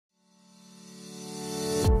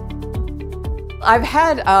I've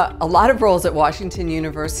had a lot of roles at Washington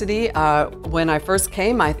University. When I first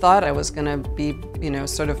came, I thought I was going to be,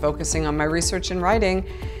 sort of focusing on my research and writing.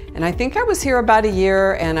 And I think I was here about a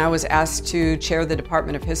year, and I was asked to chair the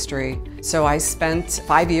Department of History. So I spent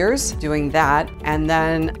 5 years doing that, and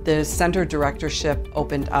then the center directorship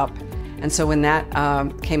opened up. And so when that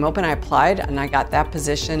came open, I applied, and I got that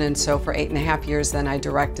position. And so for 8.5 years, then I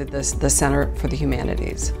directed the Center for the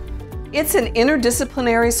Humanities. It's an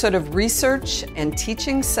interdisciplinary sort of research and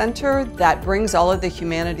teaching center that brings all of the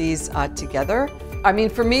humanities together. I mean,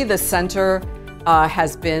 for me, the center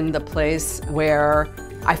has been the place where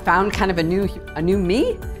I found kind of a new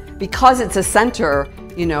me. Because it's a center,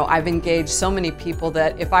 I've engaged so many people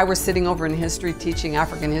that if I were sitting over in history teaching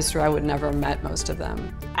African history, I would never have met most of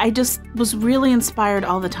them. I just was really inspired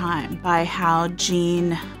all the time by how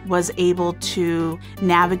Jean was able to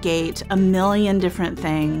navigate a million different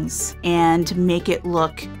things and make it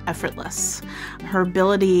look effortless. Her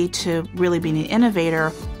ability to really be an innovator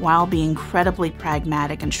while being incredibly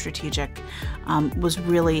pragmatic and strategic was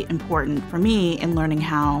really important for me in learning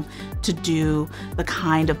how to do the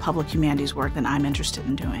kind of public humanities work that I'm interested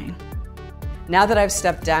in doing. Now that I've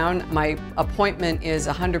stepped down, my appointment is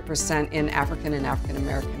 100% in African and African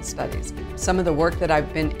American studies. Some of the work that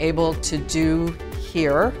I've been able to do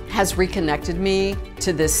here has reconnected me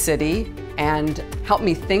to this city and helped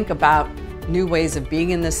me think about new ways of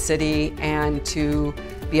being in this city and to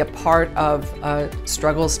be a part of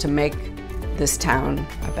struggles to make this town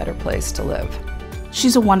a better place to live.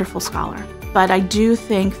 She's a wonderful scholar, but I do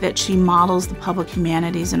think that she models the public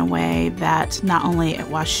humanities in a way that not only at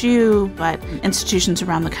WashU, but institutions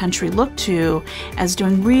around the country look to as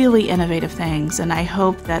doing really innovative things. And I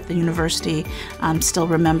hope that the university still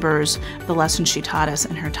remembers the lessons she taught us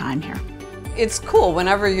in her time here. It's cool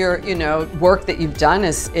whenever your work that you've done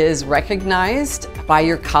is recognized by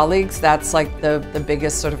your colleagues. That's like the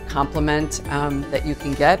biggest sort of compliment that you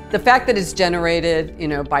can get. The fact that it's generated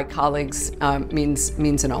by colleagues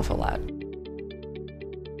means an awful lot.